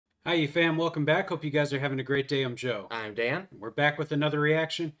Hi, you fam. Welcome back. Hope you guys are having a great day. I'm Joe. I'm Dan. We're back with another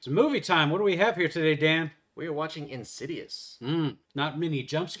reaction. It's movie time. What do we have here today, Dan? We are watching Insidious. Not many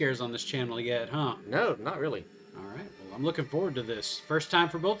jump scares on this channel yet, huh? No, not really. All right. Well, I'm looking forward to this. First time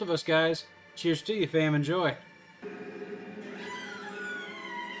for both of us, guys. Cheers to you, fam. Enjoy.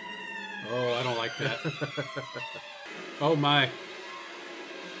 Oh, I don't like that. Oh, my.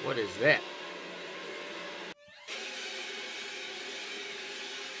 What is that?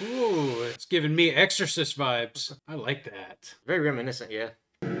 Ooh, it's giving me Exorcist vibes. I like that. Very reminiscent, yeah.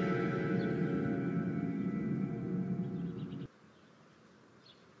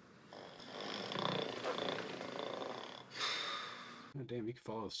 Oh, damn, you can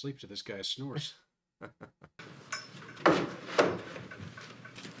fall asleep to this guy's snores.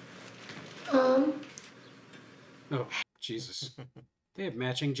 Oh, Jesus. They have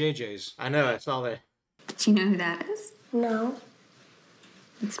matching JJs. I know, I saw that. Do you know who that is? No.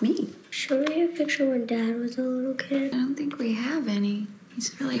 It's me. Show me a picture when Dad was a little kid. I don't think we have any.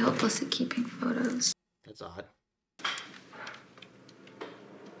 He's really hopeless at keeping photos. That's odd.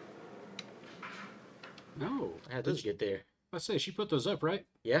 No. How did you get there? Let's say she put those up, right?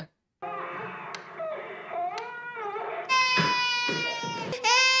 Yeah.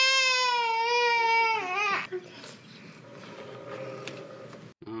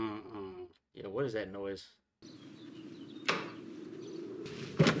 Yeah, what is that noise?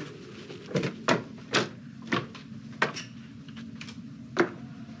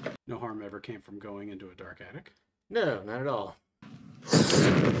 No harm ever came from going into a dark attic. No, not at all.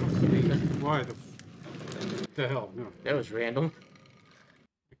 Why the hell? No. That was random.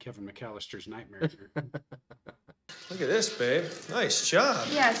 Kevin McAllister's nightmare. Look at this, babe. Nice job.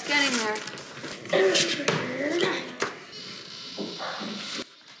 Yeah, it's getting there.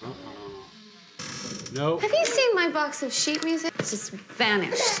 No. Have you seen my box of sheet music? It's just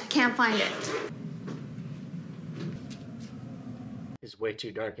vanished. Can't find it. It's way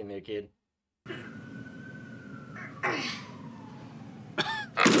too dark in there, kid.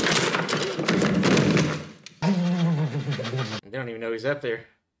 They don't even know he's up there.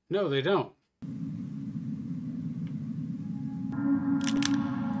 No, they don't.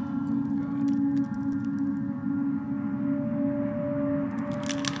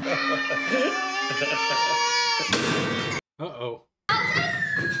 Uh-oh.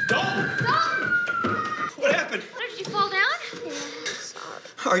 Dalton! What happened? Did you fall down?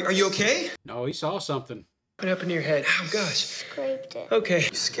 Are you okay? No, he saw something. What happened to your head? Oh, gosh. Scraped it. Okay.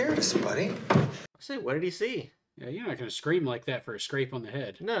 You scared us, buddy. I say, what did he see? Yeah, you're not going to scream like that for a scrape on the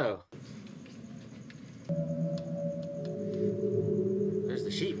head. No. There's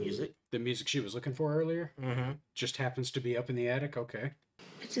the sheet music. The music she was looking for earlier? Mm-hmm. Just happens to be up in the attic? Okay.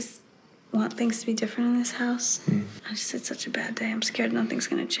 I just want things to be different in this house. I just had such a bad day. I'm scared nothing's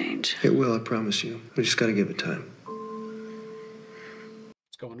gonna change. It will, I promise you. We just gotta give it time.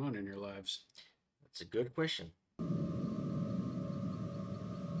 What's going on in your lives? That's a good question.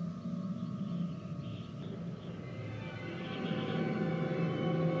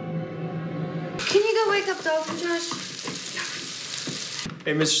 Can you go wake up Dalton, Josh?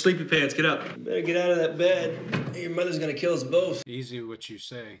 Hey, Mr. Sleepy Pants, get up. You better get out of that bed. Your mother's gonna kill us both. Easy what you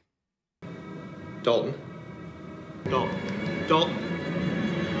say. Dalton. Dalton. Dalton.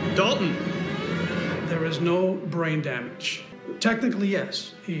 Dalton! There is no brain damage. Technically,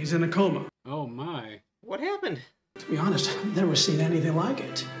 yes. He's in a coma. Oh, my. What happened? To be honest, I've never seen anything like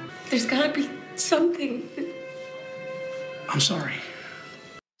it. There's gotta be something. I'm sorry.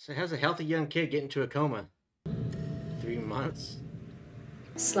 So how's a healthy young kid get into a coma? 3 months?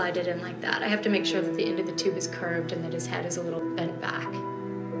 Slide it in like that. I have to make sure that the end of the tube is curved and that his head is a little bent back.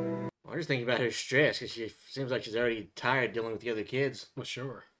 I'm just thinking about her stress, because she seems like she's already tired dealing with the other kids. Well,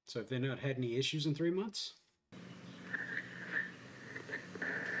 sure. So have they not had any issues in 3 months?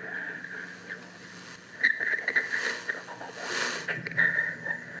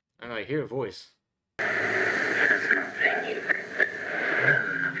 I know, I hear a voice.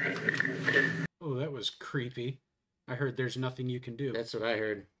 Oh, that was creepy. I heard there's nothing you can do. That's what I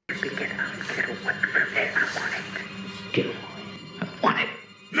heard.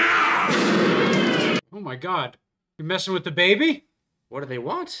 Oh my god. You're messing with the baby? What do they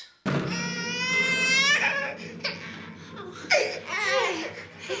want?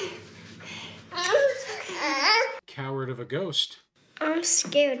 Coward of a ghost. I'm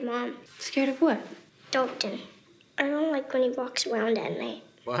scared, Mom. Scared of what? Dalton. I don't like when he walks around at night.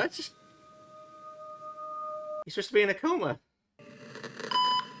 What? He's supposed to be in a coma.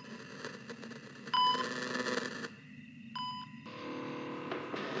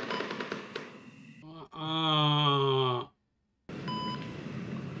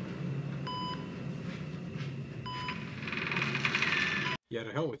 Yeah,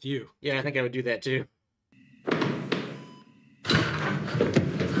 to hell with you. Yeah, I think I would do that too.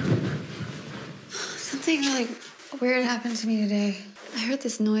 Something really weird happened to me today. I heard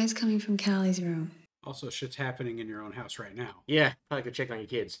this noise coming from Callie's room. Also, shit's happening in your own house right now. Yeah, probably could check on your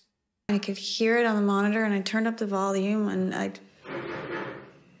kids. I could hear it on the monitor, and I turned up the volume, and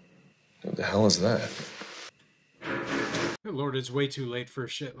What the hell is that? Good Lord, it's way too late for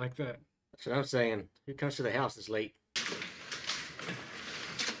shit like that. That's what I'm saying. Who comes to the house this late?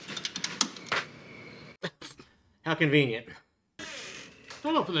 How convenient.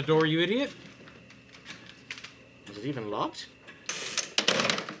 Don't open the door, you idiot. Is it even locked?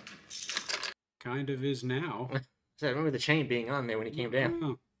 Kind of is now. So I remember the chain being on there when he came down.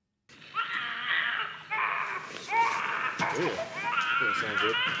 Oh. Ooh, doesn't sound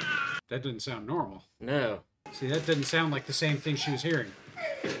good. That didn't sound normal. No. See, that didn't sound like the same thing she was hearing.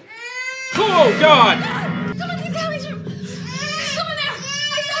 Oh, God! Someone in Callie's room! Someone there!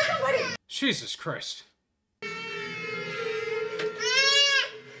 I saw somebody! Jesus Christ.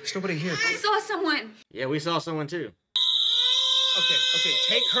 There's nobody here. I saw someone! Yeah, we saw someone too. Okay,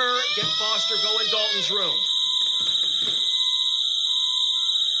 take her, get Foster, go in Dalton's room.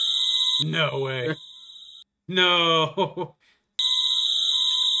 No way. No.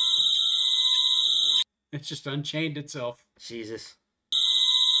 It's just unchained itself. Jesus.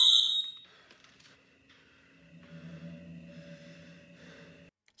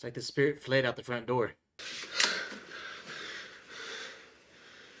 It's like the spirit fled out the front door.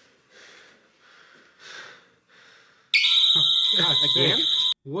 God, Again?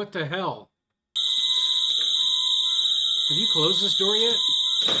 What the hell? Have you closed this door yet?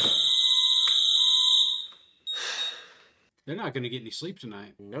 They're not going to get any sleep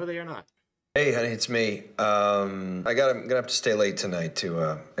tonight. No, they are not. Hey, honey, it's me. I'm gonna have to stay late tonight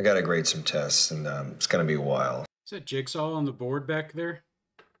to, I gotta grade some tests, and, it's gonna be a while. Is that Jigsaw on the board back there?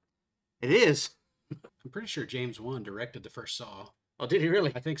 It is. I'm pretty sure James Wan directed the first Saw. Oh, did he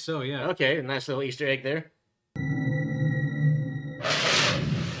really? I think so, yeah. Okay, a nice little Easter egg there.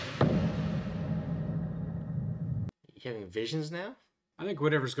 You having visions now? I think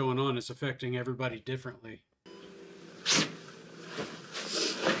whatever's going on is affecting everybody differently.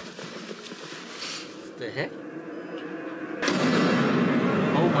 The heck?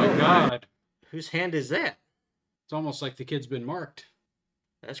 Oh my God. Whose hand is that? It's almost like the kid's been marked.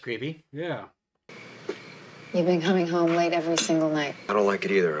 That's creepy. Yeah. You've been coming home late every single night. I don't like it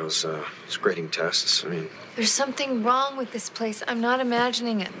either. I was grading tests. I mean, There's something wrong with this place. I'm not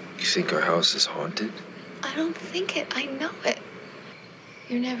imagining it. you think our house is haunted? I don't think it. I know it.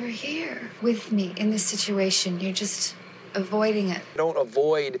 You're never here with me in this situation. You're just avoiding it. I don't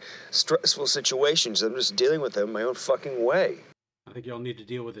avoid stressful situations. I'm just dealing with them my own fucking way. I think y'all need to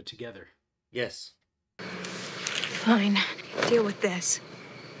deal with it together. Yes. Fine. Deal with this.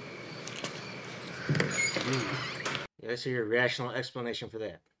 Yeah, let's hear your rational explanation for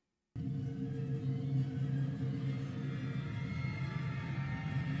that.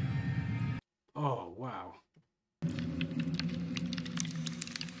 Oh, wow.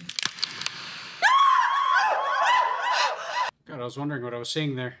 God, I was wondering what I was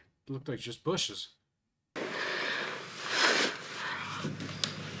seeing there. It looked like just bushes.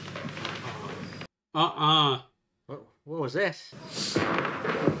 What was that?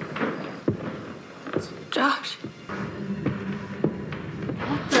 Josh.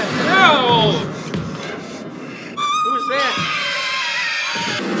 What the hell? Who was that?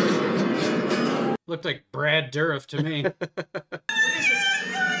 Looked like Brad Dourif to me. He was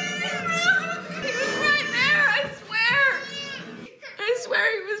right there, I swear. I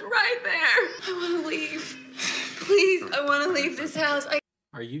swear he was right there. I want to leave. Please, I want to leave this house.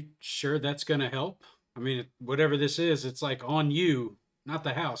 Are you sure that's gonna help? I mean, whatever this is, it's like on you, not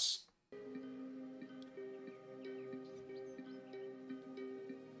the house.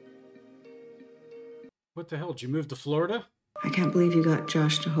 What the hell? Did you move to Florida? I can't believe you got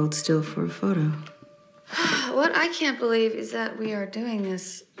Josh to hold still for a photo. What I can't believe is that we are doing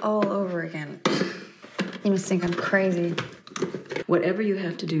this all over again. You must think I'm crazy. Whatever you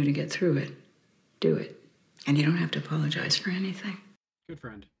have to do to get through it, do it. And you don't have to apologize for anything. Good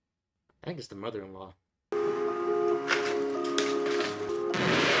friend. I think it's the mother-in-law.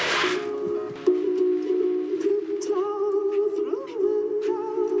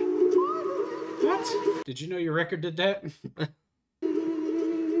 What? Did you know your record did that?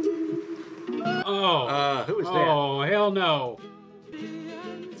 Oh. Who was that? Oh, hell no.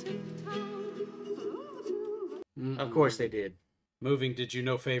 Of course they did. Moving did you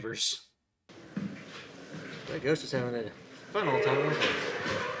no favors. That ghost is having a fun old time, aren't they?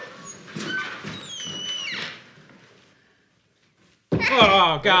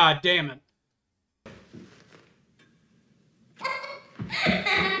 Oh, God damn it.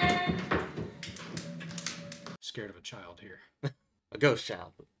 Scared of a child here. A ghost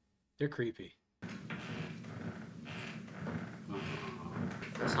child. They're creepy.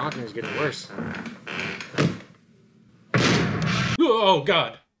 This haunting is getting worse. Oh,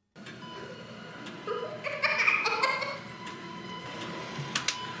 God.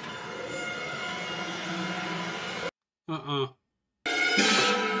 Whoa!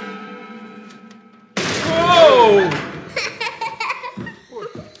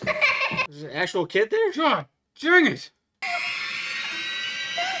 Is there an actual kid there? God dang it!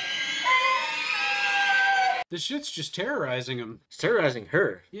 This shit's just terrorizing him. It's terrorizing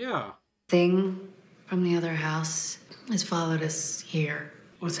her. Yeah. Thing from the other house has followed us here.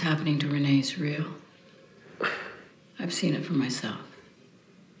 What's happening to Renee's real. I've seen it for myself.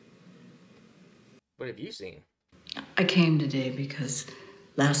 What have you seen? I came today because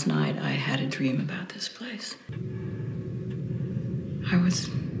last night I had a dream about this place. I was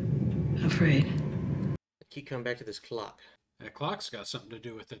afraid. I keep coming back to this clock. That clock's got something to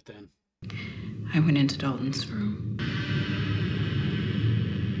do with it then. I went into Dalton's room.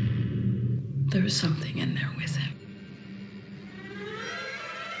 There was something in there with him.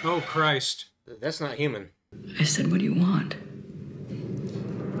 Oh, Christ. That's not human. I said, "What do you want?"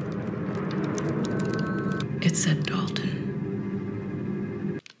 It said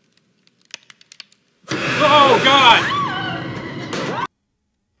Dalton. Oh, God!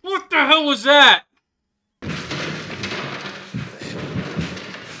 What the hell was that?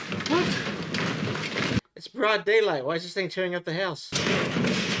 What? It's broad daylight. Why is this thing tearing up the house?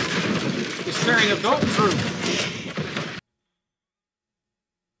 It's tearing up Dalton's room.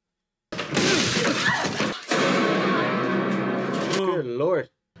 Good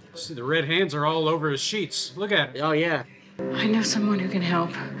Lord. See, the red hands are all over his sheets. Look at it. Oh, yeah. I know someone who can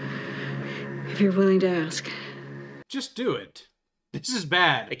help. If you're willing to ask. Just do it. This is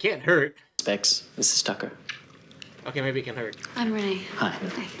bad. It can't hurt. Specs, Mrs. Tucker. Okay, maybe it can hurt. I'm Renee. Hi.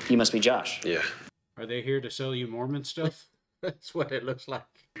 You must be Josh. Yeah. Are they here to sell you Mormon stuff? That's what it looks like.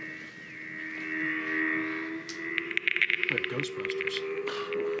 Like Ghostbusters.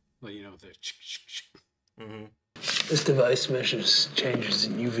 Well, you know, the... Mm-hmm. This device measures changes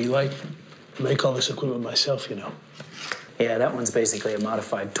in UV light. I make all this equipment myself, you know. Yeah, that one's basically a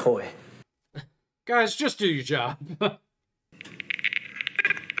modified toy. Guys, just do your job. A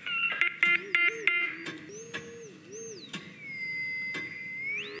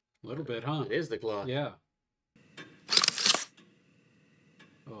little bit, huh? It is the claw. Yeah.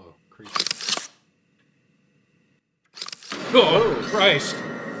 Oh, creepy. Oh, Christ.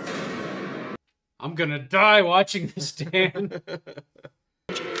 I'm gonna die watching this, Dan.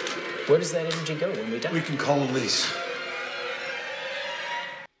 Where does that energy go when we die? We can call Elise.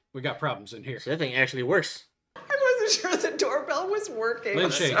 We got problems in here. So that thing actually works. I wasn't sure the doorbell was working. Lynn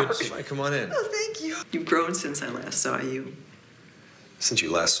Shay, good to see you. Come on in. Oh, thank you. You've grown since I last saw you. Since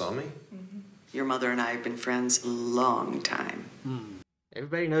you last saw me? Your mother and I have been friends a long time.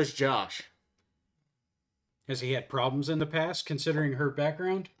 Everybody knows Josh. Has he had problems in the past, considering her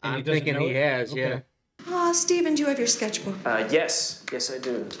background? And I'm thinking he has, yeah. Oh, Stephen, do you have your sketchbook? Yes. Yes, I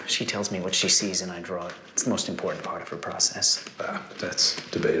do. She tells me what she sees and I draw it. It's the most important part of her process. That's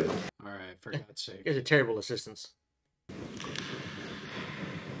debatable. All right, for God's sake. You guys are terrible assistants.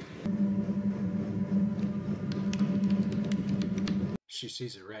 She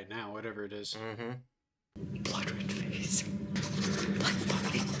sees it right now, whatever it is. Mm-hmm. Blood red face. Black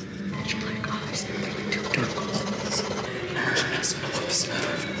body. Giant eyes. Two dark holes. Hands, gloves,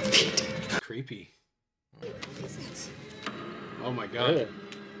 feet. Creepy. Oh my God. Yeah.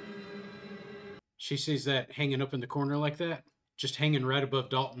 She sees that hanging up in the corner like that. Just hanging right above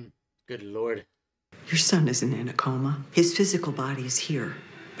Dalton. Good Lord. Your son isn't in a coma. His physical body is here,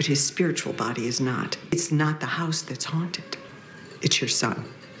 but his spiritual body is not. It's not the house that's haunted. It's your son.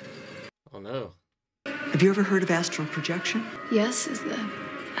 Oh no. Have you ever heard of astral projection? Yes, is the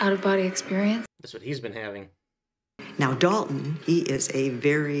out-of-body experience. That's what he's been having. Now, Dalton, he is a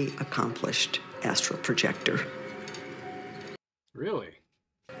very accomplished astral projector. Really?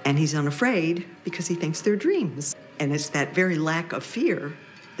 And he's unafraid because he thinks they're dreams. And it's that very lack of fear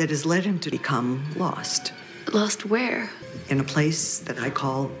that has led him to become lost. Lost where? In a place that I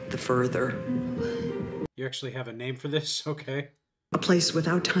call the further. You actually have a name for this? Okay. A place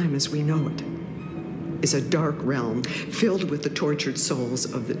without time as we know it. Is a dark realm filled with the tortured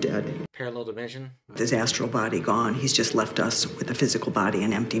souls of the dead. Parallel dimension? His astral body gone, he's just left us with a physical body,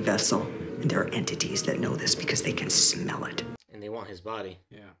 an empty vessel. And there are entities that know this because they can smell it. And they want his body.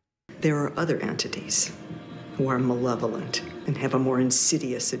 Yeah. There are other entities who are malevolent and have a more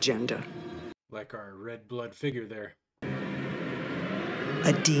insidious agenda. Like our red blood figure there.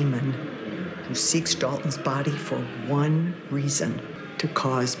 A demon who seeks Dalton's body for one reason: to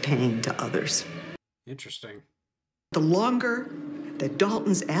cause pain to others. Interesting. The longer that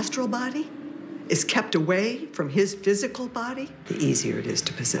Dalton's astral body is kept away from his physical body, the easier it is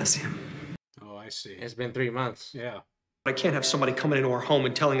to possess him. Oh, I see. It's been 3 months. Yeah. I can't have somebody coming into our home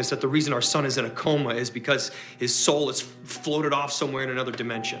and telling us that the reason our son is in a coma is because his soul is floated off somewhere in another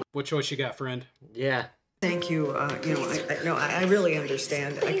dimension. What choice you got, friend? Yeah. Thank you. I really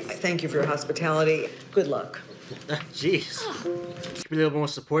understand. I thank you for your hospitality. Good luck. Jeez. Should be a little more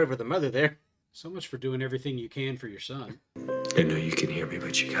supportive of the mother there. So much for doing everything you can for your son. I know you can hear me,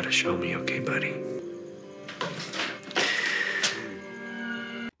 but you gotta show me, okay, buddy?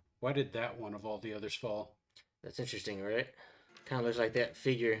 Why did that one of all the others fall? That's interesting, right? Kind of looks like that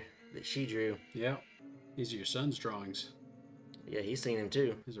figure that she drew. Yeah. These are your son's drawings. Yeah, he's seen him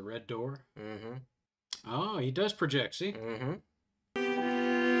too. There's a red door. Mm-hmm. Oh, he does project, see? Mm-hmm.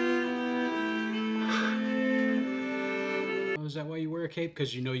 Oh, is that why you wear a cape?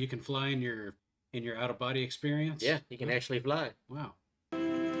 Because you know you can fly in your out-of-body experience? Yeah, you can actually fly. Wow.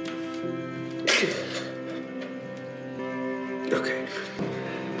 Okay.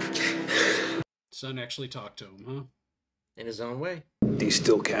 Son actually talked to him, huh? In his own way. These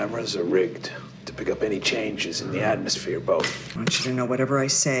still cameras are rigged to pick up any changes in the atmosphere, Bo. I want you to know whatever I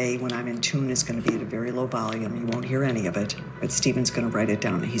say when I'm in tune is going to be at a very low volume. You won't hear any of it, but Steven's going to write it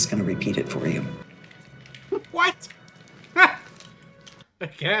down and he's going to repeat it for you. What? A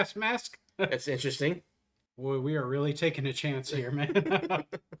gas mask? That's interesting. Boy, we are really taking a chance here, man.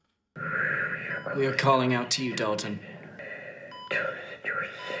 We are calling out to you, Dalton.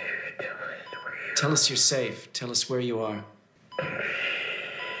 Tell us you're safe. Tell us where you are.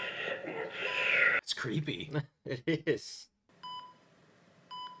 It's creepy. It is.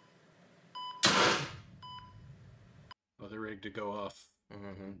 Oh, they're ready to go off.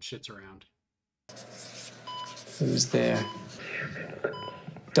 Mm-hmm. Shit's around. Who's there?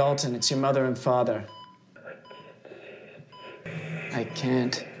 Dalton, it's your mother and father. I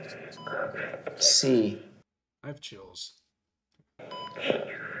can't see. I have chills.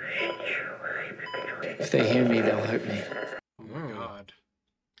 If they hear me, they'll hurt me. Oh my God.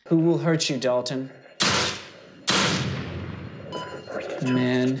 Who will hurt you, Dalton?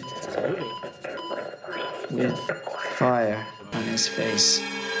 Man with fire on his face.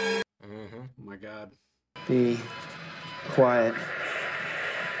 Mm-hmm. Oh my God. Be quiet.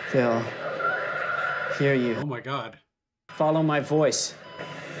 They'll hear you. Oh my God. Follow my voice.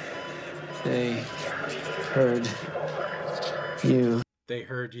 They heard you. They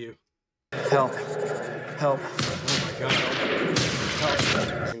heard you. Help. Help. Oh my God.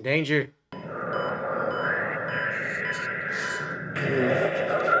 Help. It's in danger. You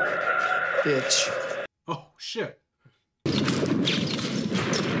bitch. Oh, shit.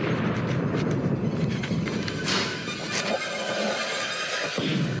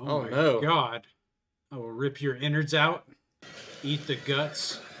 Oh my no. God. I will rip your innards out. Eat the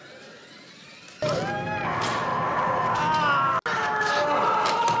guts.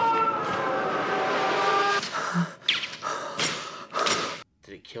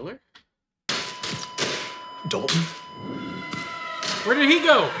 Did it kill her? Dalton? Where did he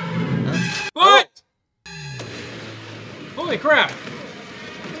go? What? Holy crap.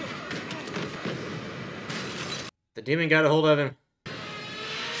 The demon got a hold of him.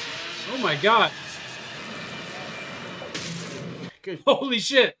 Oh my God. Good. Holy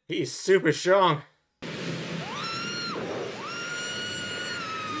shit. He's super strong.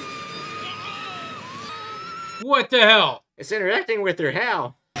 What the hell? It's interacting with her.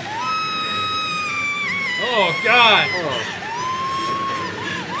 How? Oh God. Oh.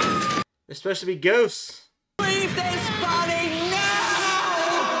 They're supposed to be ghosts. Leave this body now!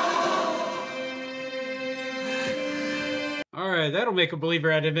 Alright, that'll make a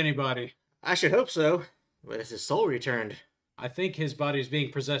believer out of anybody. I should hope so. But it's his soul returned. I think his body is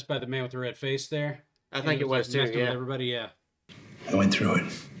being possessed by the man with the red face there. I think it was too, messing with yeah. everybody, yeah. I went through it.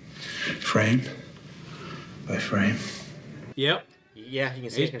 Frame by frame. Yep. Yeah, you can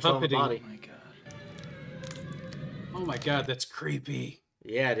see He's it controlling the puppeting. body. Oh my God. Oh my God, that's creepy.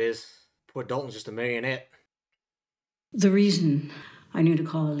 Yeah, it is. Poor Dalton's just a marionette. The reason I knew to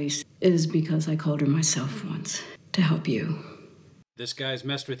call Elise is because I called her myself once to help you. This guy's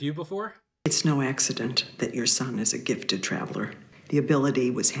messed with you before? It's no accident that your son is a gifted traveler. The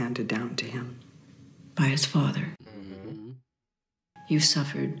ability was handed down to him. By his father. Mm-hmm. You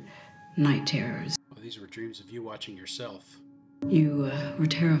suffered night terrors. Well, these were dreams of you watching yourself. You were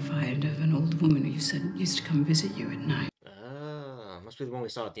terrified of an old woman who you said used to come visit you at night. Ah, must be the one we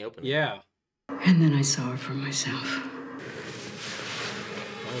saw at the opening. Yeah. And then I saw her for myself.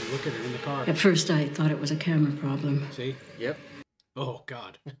 Oh, look at her in the car. At first, I thought it was a camera problem. See? Yep. Oh,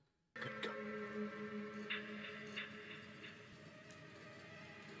 God. Good God.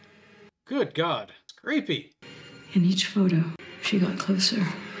 Good God. It's creepy. In each photo, she got closer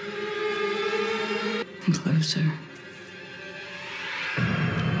and closer.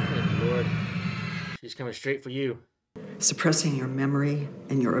 Good Lord. She's coming straight for you. Suppressing your memory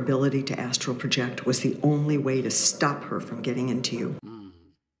and your ability to astral project was the only way to stop her from getting into you.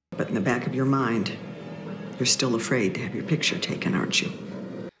 But in the back of your mind, you're still afraid to have your picture taken, aren't you?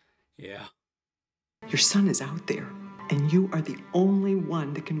 Yeah. Your son is out there, and you are the only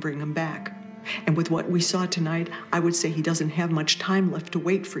one that can bring him back. And with what we saw tonight, I would say he doesn't have much time left to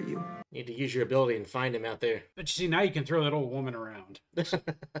wait for you. You need to use your ability and find him out there. But you see, now you can throw that old woman around. This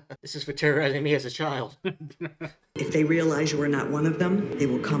is for terrorizing me as a child. If they realize you are not one of them, they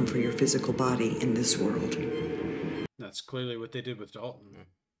will come for your physical body in this world. That's clearly what they did with Dalton.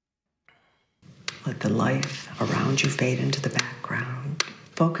 Let the life around you fade into the background.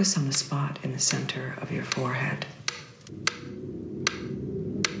 Focus on a spot in the center of your forehead.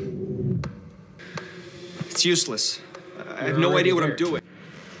 It's useless. I have no idea what I'm doing.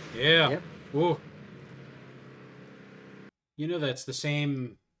 Yeah. Yep. Whoa. You know that's the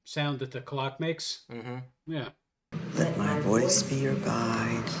same sound that the clock makes? Mm-hmm. Yeah. Let my voice be your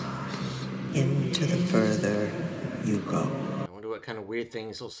guide. Into the further you go. I wonder what kind of weird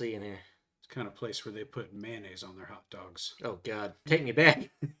things he'll see in here. It's the kind of place where they put mayonnaise on their hot dogs. Oh, God. Take me back.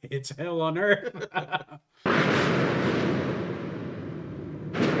 It's hell on earth.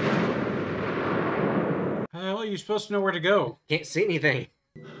 How are you supposed to know where to go? Can't see anything.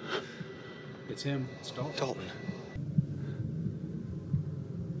 It's him. It's Dalton. Dalton.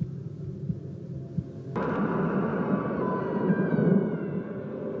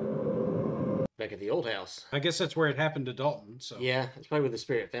 Back at the old house. I guess that's where it happened to Dalton, so. Yeah, that's probably where the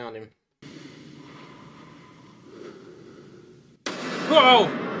spirit found him. Whoa!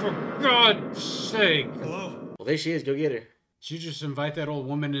 For God's sake! Hello? Well, there she is. Go get her. Did you just invite that old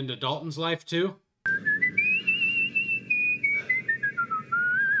woman into Dalton's life, too? Oh,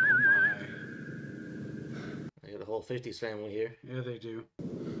 my. They got the whole 50s family here. Yeah, they do.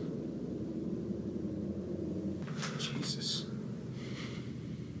 Jesus.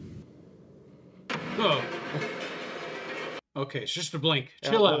 Oh. Okay, it's just a blink.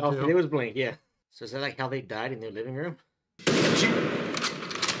 Chill out, Oh, Joe. it was Blink, yeah. So is that like how they died in their living room? So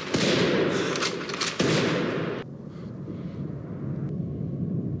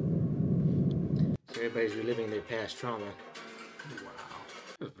everybody's reliving their past trauma. Wow.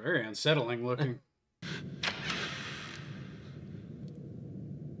 That's very unsettling looking.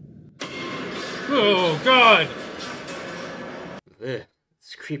 Oh, God! Ugh,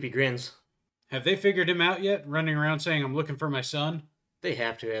 it's creepy grins. Have they figured him out yet? Running around saying, I'm looking for my son? They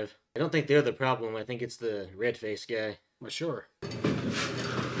have to have. I don't think they're the problem. I think it's the red-faced guy. Well, sure.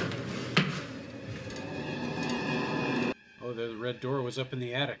 Oh, the red door was up in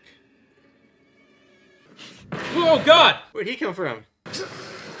the attic. Oh, God! Where'd he come from?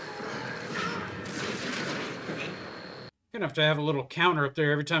 Gonna have a little counter up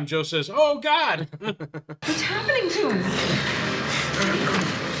there every time Joe says, "Oh God!" What's happening to him?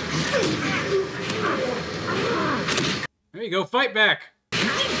 There you go, fight back.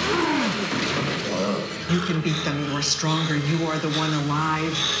 You can beat them. You are stronger. You are the one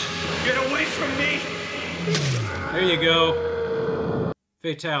alive. Get away from me! There you go.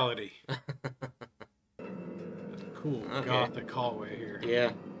 Fatality. Cool gothic hallway here.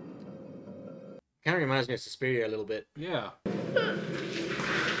 Yeah. Kind of reminds me of Suspiria a little bit. Yeah.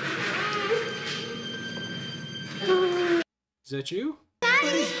 Is that you?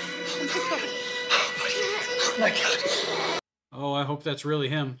 Buddy! Oh my God! Oh, I hope that's really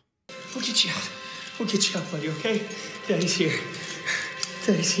him. We'll get you out. We'll get you out, buddy, okay? Daddy's here.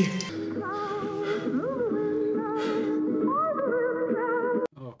 Daddy's here.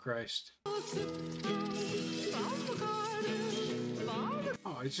 Oh, Christ.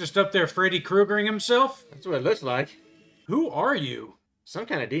 Oh, he's just up there Freddy Kruegering himself? That's what it looks like. Who are you? Some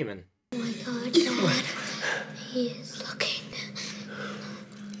kind of demon. Oh my God, Dad. He is looking.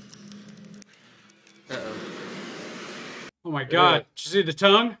 Uh-oh. Oh my God. Did you see the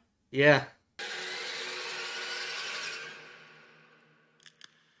tongue? Yeah.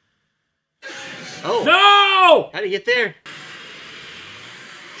 Oh! No! How'd he get there?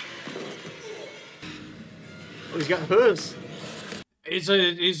 Oh, he's got hooves. He's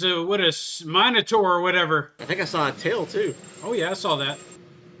a what a minotaur or whatever. I think I saw a tail too. Oh yeah, I saw that.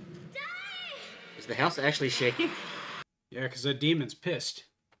 Is the house actually shaking? Yeah, because that demon's pissed.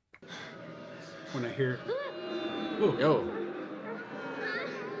 When I hear. Ooh. Yo.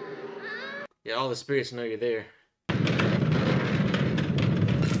 Yeah, all the spirits know you're there.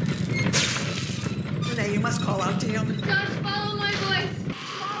 Renee, you must call out to him. Josh, follow my voice.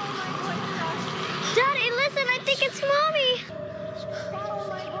 Follow my voice, Josh. Daddy, listen, I think it's Mommy. Follow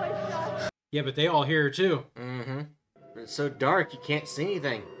my voice, Josh. Yeah, but they all hear her too. Mm-hmm. But it's so dark, you can't see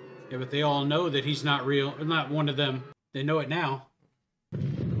anything. Yeah, but they all know that he's not real, or not one of them. They know it now.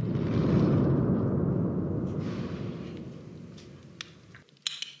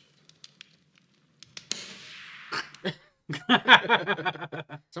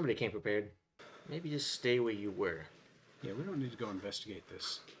 Somebody came prepared. Maybe just stay where you were. Yeah, we don't need to go investigate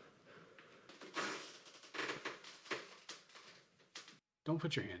this. Don't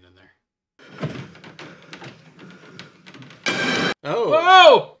put your hand in there. Oh!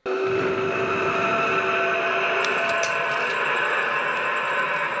 Whoa!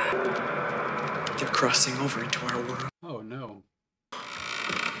 They're crossing over into our world. Oh no.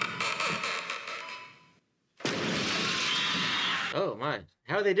 Oh my.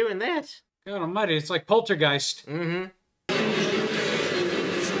 How are they doing that? God almighty, it's like Poltergeist. Mm-hmm.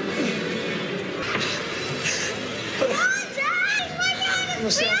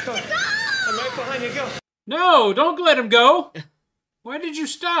 I'm right behind you. Go. No, don't let him go. Why did you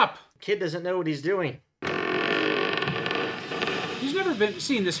stop? Kid doesn't know what he's doing. He's never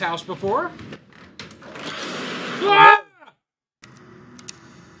seen this house before. Ah!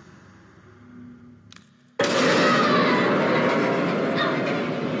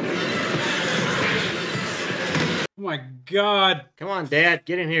 Oh my God. Come on, Dad.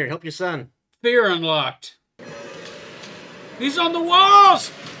 Get in here. Help your son. Fear unlocked. He's on the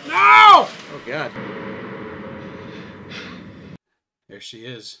walls! No! Oh, God. There she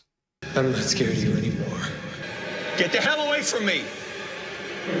is. I'm not scared of you anymore. Get the hell away from me!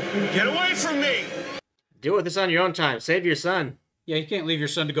 Get away from me! Deal with this on your own time. Save your son. Yeah, you can't leave your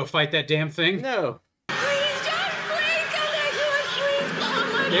son to go fight that damn thing. No. Please, Josh, please come back to us, please. Follow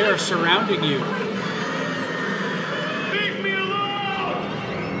my They are surrounding you. Leave me alone!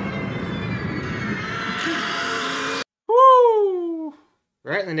 Woo!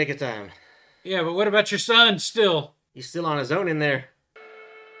 Right in the nick of time. Yeah, but what about your son still? He's still on his own in there.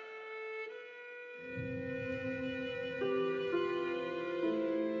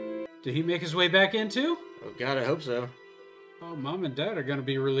 Did he make his way back in too? Oh, God, I hope so. Oh, Mom and Dad are going to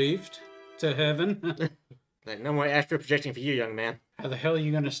be relieved to heaven. Like, no more astral projecting for you, young man. How the hell are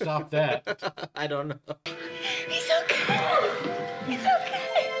you going to stop that? I don't know. He's okay. He's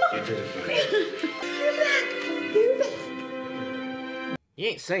okay. You did it. You're back. You're back. He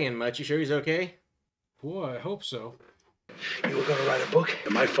ain't saying much. You sure he's okay? Boy, I hope so. You were going to write a book,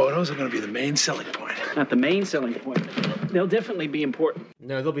 and my photos are going to be the main selling point. Not the main selling point. They'll definitely be important.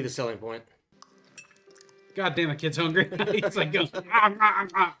 No, they'll be the selling point. God damn it, kid's hungry. He's like, goes,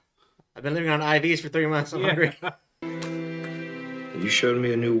 I've been living on IVs for 3 months. I'm hungry. You showed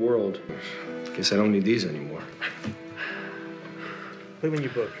me a new world. Guess I don't need these anymore. Put them in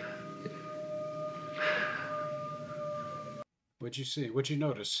your book. What'd you see? What'd you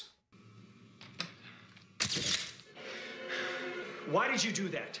notice? Why did you do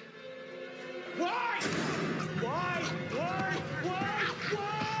that? Why? Why? Why? Why?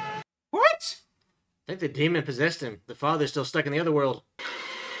 Why? What? I think the demon possessed him. The father's still stuck in the other world.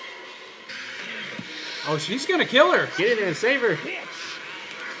 Oh, she's gonna kill her. Get in there and save her.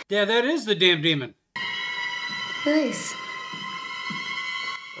 Yeah, that is the damn demon. Elise.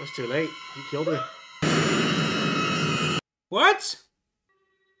 Oh, it's too late. He killed her. What?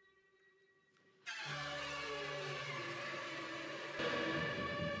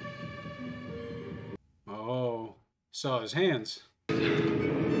 Oh, saw his hands.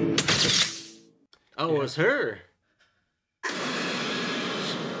 Oh, it was her.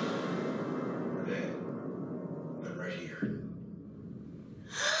 Right here.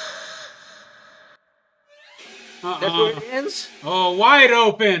 That's where it ends? Oh, wide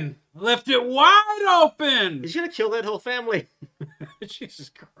open. Left it wide open. He's gonna kill that whole family. Jesus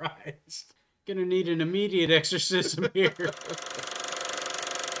Christ. Gonna need an immediate exorcism here.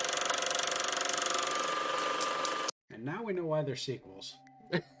 And now we know why they're sequels.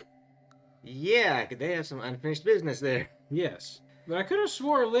 Yeah, they have some unfinished business there. Yes. But I could have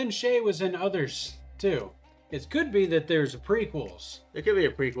swore Lin Shaye was in others, too. It could be that there's prequels. There could be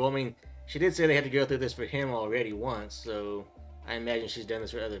a prequel. I mean, she did say they had to go through this for him already once, so I imagine she's done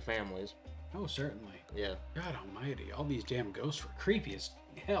this for other families. Oh, certainly. Yeah. God almighty, all these damn ghosts were creepy as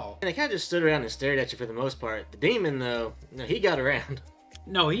hell. And they kind of just stood around and stared at you for the most part. The demon, though, no, he got around.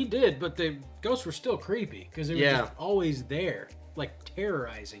 No, he did, but the ghosts were still creepy because they were just always there, like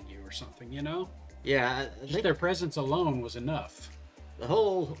terrorizing you or something, you know? Yeah, I just think their presence alone was enough. The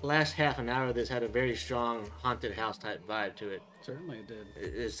whole last half an hour of this had a very strong haunted house type vibe to it. Certainly it did.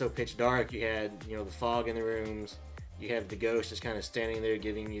 It's so pitch dark. You had, you know, the fog in the rooms. You have the ghost just kind of standing there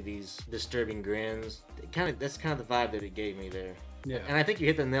giving you these disturbing grins. That's kind of the vibe that it gave me there. Yeah. And I think you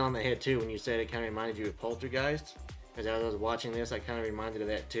hit the nail on the head too when you said it kind of reminded you of Poltergeist. Because as I was watching this, I kind of reminded of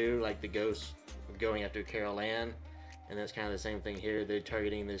that too, like the ghost going after Carol Ann. And that's kind of the same thing here. They're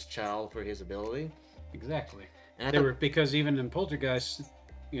targeting this child for his ability. Exactly. And they were, because even in Poltergeist,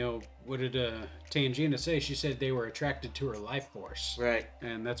 you know, what did Tangina say? She said they were attracted to her life force. Right.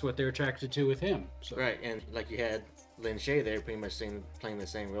 And that's what they're attracted to with him. So. Right. And like you had Lynn Shay there pretty much playing the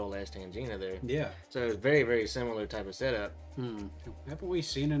same role as Tangina there. Yeah. So it was very, very similar type of setup. Haven't we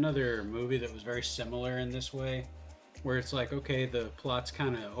seen another movie that was very similar in this way? Where it's like, okay, the plots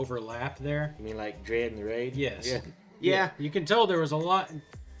kind of overlap there. You mean like Dread and the Raid? Yes. Yeah. You can tell there was a lot,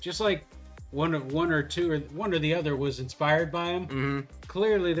 just like one or the other was inspired by him. Mm-hmm.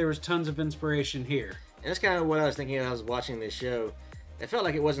 Clearly, there was tons of inspiration here. And that's kind of what I was thinking as I was watching this show. It felt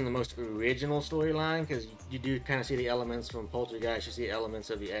like it wasn't the most original storyline because you do kind of see the elements from Poltergeist. You see elements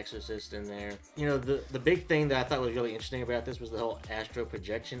of The Exorcist in there. You know, the big thing that I thought was really interesting about this was the whole astral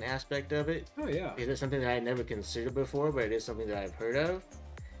projection aspect of it. Oh, yeah. Is it something that I had never considered before, but it is something that I've heard of.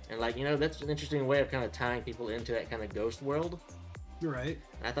 And like, you know, that's an interesting way of kind of tying people into that kind of ghost world. You're right.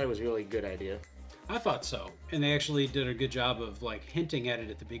 I thought it was a really good idea. I thought so. And they actually did a good job of like hinting at it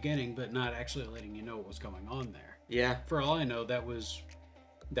at the beginning, but not actually letting you know what was going on there. Yeah. For all I know, that was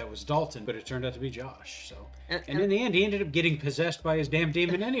Dalton, but it turned out to be Josh. So, and in the end, he ended up getting possessed by his damn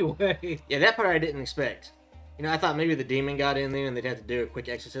demon anyway. Yeah, that part I didn't expect. You know, I thought maybe the demon got in there and they'd have to do a quick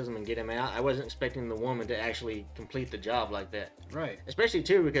exorcism and get him out. I wasn't expecting the woman to actually complete the job like that. Right. Especially,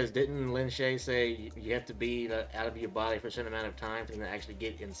 too, because didn't Lynn Shay say you have to be out of your body for a certain amount of time for them to actually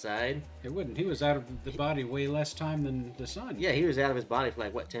get inside? It wouldn't. He was out of the body way less time than the son. Yeah, he was out of his body for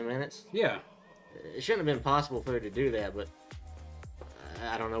like, what, 10 minutes? Yeah. It shouldn't have been possible for her to do that, but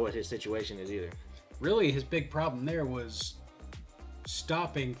I don't know what his situation is either. Really, his big problem there was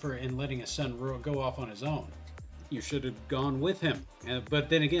stopping and letting his son go off on his own. You should have gone with him. But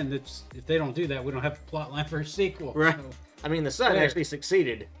then again, if they don't do that, we don't have a plot line for a sequel. Right. So. I mean, the son actually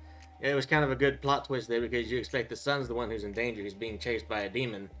succeeded. It was kind of a good plot twist there because you expect the son's the one who's in danger. He's being chased by a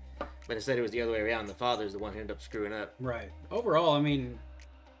demon. But instead it was the other way around. The father's the one who ended up screwing up. Right. Overall, I mean,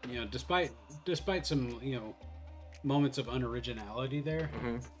 you know, despite some, you know, moments of unoriginality there,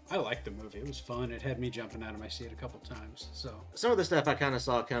 I liked the movie. It was fun. It had me jumping out of my seat a couple times. So some of the stuff I kind of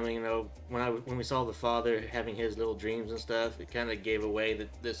saw coming, you know, when we saw the father having his little dreams and stuff, it kind of gave away that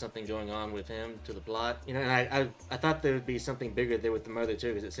there's something going on with him to the plot. You know, and I thought there would be something bigger there with the mother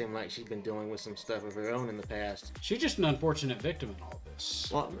too, because it seemed like she'd been dealing with some stuff of her own in the past. She's just an unfortunate victim in all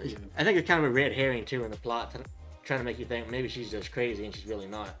this. Well, I think it's kind of a red herring too in the plot, trying to make you think maybe she's just crazy and she's really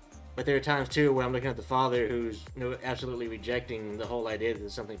not. But there are times too where I'm looking at the father who's, you know, absolutely rejecting the whole idea that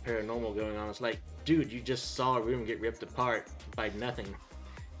there's something paranormal going on. It's like, dude, you just saw a room get ripped apart by nothing.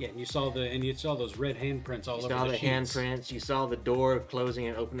 Yeah, and you saw those red handprints all over the sheets. You saw the handprints. You saw the door closing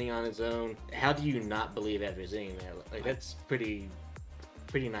and opening on its own. How do you not believe after seeing that? Like, that's pretty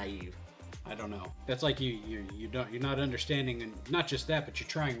naive. I don't know. That's like you're not understanding, and not just that, but you're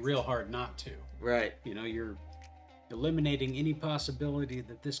trying real hard not to. Right. You know, you're eliminating any possibility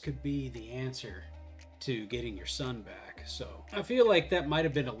that this could be the answer to getting your son back. So I feel like that might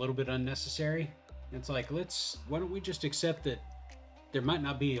have been a little bit unnecessary. It's like, why don't we just accept that there might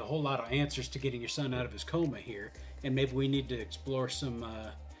not be a whole lot of answers to getting your son out of his coma here, and maybe we need to explore some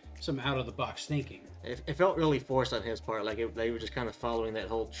out-of-the-box thinking. It felt really forced on his part, like they were just kind of following that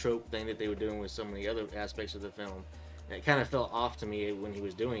whole trope thing that they were doing with so many other aspects of the film. And it kind of felt off to me when he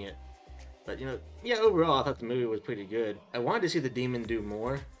was doing it. But, you know, yeah, overall, I thought the movie was pretty good. I wanted to see the demon do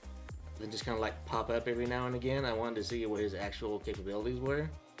more than just kind of like pop up every now and again. I wanted to see what his actual capabilities were.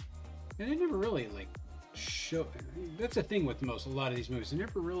 And they never really, like, show... That's the thing with a lot of these movies. They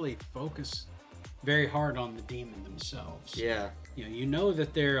never really focus very hard on the demon themselves. Yeah. You know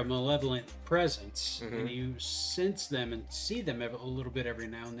that they're a malevolent presence, and you sense them and see them a little bit every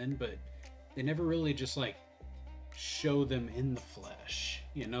now and then, but they never really just, like, show them in the flesh.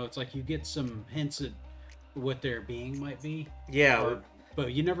 You know, it's like you get some hints at what their being might be. Yeah.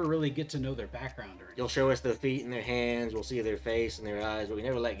 But you never really get to know their background or anything. You'll show us their feet and their hands, we'll see their face and their eyes, but we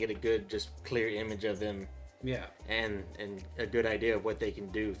never get a good, just clear image of them Yeah. And a good idea of what they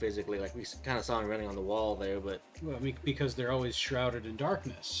can do physically. Like we kind of saw him running on the wall there, but Well, I mean, because they're always shrouded in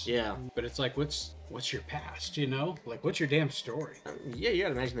darkness. yeah. But it's like, what's your past, you know? Like, what's your damn story? Yeah, you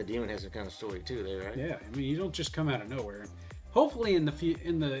gotta imagine the demon has some kind of story too there, right? Yeah, I mean, you don't just come out of nowhere. Hopefully, in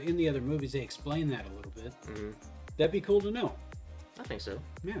the other movies, they explain that a little bit. That'd be cool to know. I think so.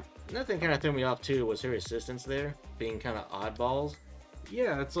 Yeah. Another thing kind of threw me off too was her assistants there being kind of oddballs.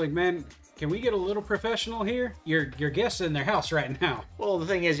 Yeah, it's like, man, can we get a little professional here? Your guests in their house right now. Well, the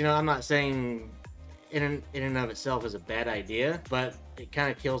thing is, you know, I'm not saying in and of itself is a bad idea, but it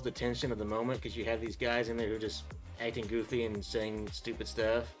kind of kills the tension of the moment because you have these guys in there who are just acting goofy and saying stupid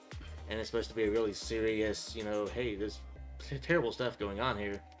stuff, and it's supposed to be a really serious, you know, hey, there's terrible stuff going on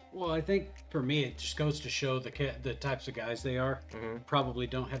here. Well, I think for me, it just goes to show the types of guys they are. Probably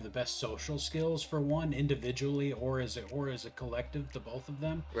don't have the best social skills for one, individually or as a collective, the both of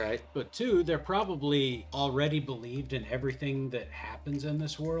them. Right. But two, they're probably already believed in everything that happens in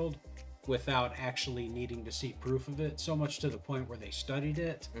this world without actually needing to see proof of it, so much to the point where they studied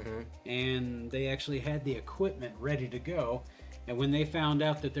it and they actually had the equipment ready to go. And when they found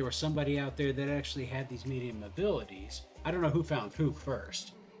out that there was somebody out there that actually had these medium abilities, I don't know who found who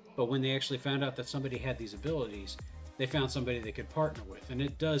first, but when they actually found out that somebody had these abilities, they found somebody they could partner with. And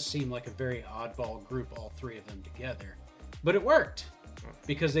it does seem like a very oddball group, all three of them together. But it worked,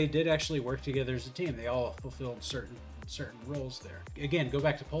 because they did actually work together as a team. They all fulfilled certain roles there. Again, go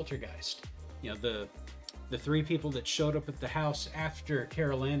back to Poltergeist. You know, the three people that showed up at the house after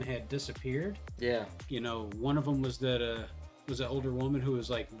Carol Ann had disappeared. Yeah. You know, one of them was that was an older woman who was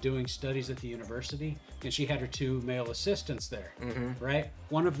like doing studies at the university, and she had her two male assistants there, right?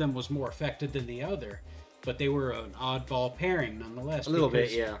 One of them was more affected than the other, but they were an oddball pairing nonetheless. A little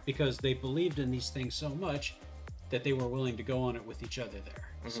bit, yeah. Because they believed in these things so much that they were willing to go on it with each other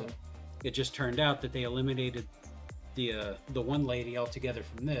there. So it just turned out that they eliminated the one lady altogether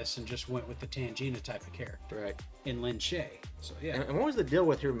from this and just went with the Tangina type of character, right? In Lin Shaye. So yeah. And what was the deal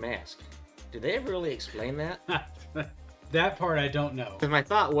with her mask? Did they ever really explain that? That part I don't know. Because my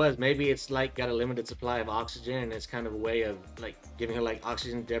thought was maybe it's like got a limited supply of oxygen, and it's kind of a way of like giving her like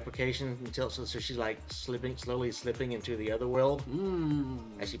oxygen deprivation until so she's like slowly slipping into the other world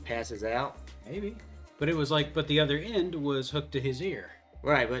as she passes out. Maybe. But it was like, but the other end was hooked to his ear.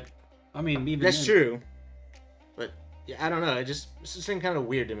 Right, but I mean, even that's then, true. But yeah, I don't know. It just seemed kind of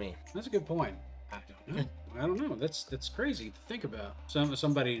weird to me. That's a good point. I don't know. That's crazy to think about.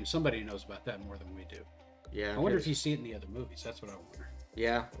 Somebody knows about that more than we do. Yeah. I wonder if you see it in the other movies. That's what I wonder.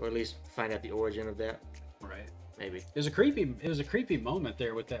 Yeah, or at least find out the origin of that. Right. Maybe. It was a creepy moment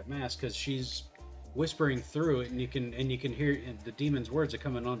there with that mask, because she's whispering through it, and you can hear the demon's words are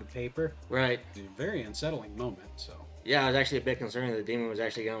coming onto paper. Right. It's a very unsettling moment. So. Yeah, I was actually a bit concerned that the demon was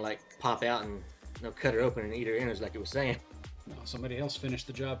actually gonna like pop out and cut her open and eat her innards like it was saying. No, somebody else finished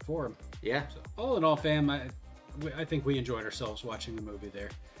the job for him. Yeah. So, all in all, fam, I think we enjoyed ourselves watching the movie there.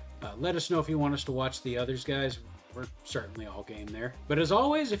 Let us know if you want us to watch the others, guys. We're certainly all game there. But as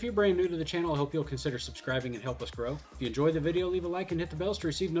always, if you're brand new to the channel, I hope you'll consider subscribing and help us grow. If you enjoyed the video, leave a like and hit the bells to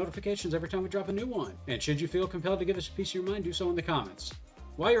receive notifications every time we drop a new one. And should you feel compelled to give us a piece of your mind, do so in the comments.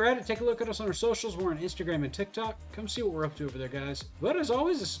 While you're at it, take a look at us on our socials. We're on Instagram and TikTok. Come see what we're up to over there, guys. But as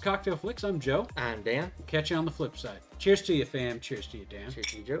always, this is Cocktail Flicks. I'm Joe. I'm Dan. We'll catch you on the flip side. Cheers to you, fam. Cheers to you, Dan. Cheers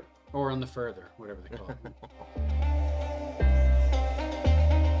to you, Joe. Or on the further, whatever they call it.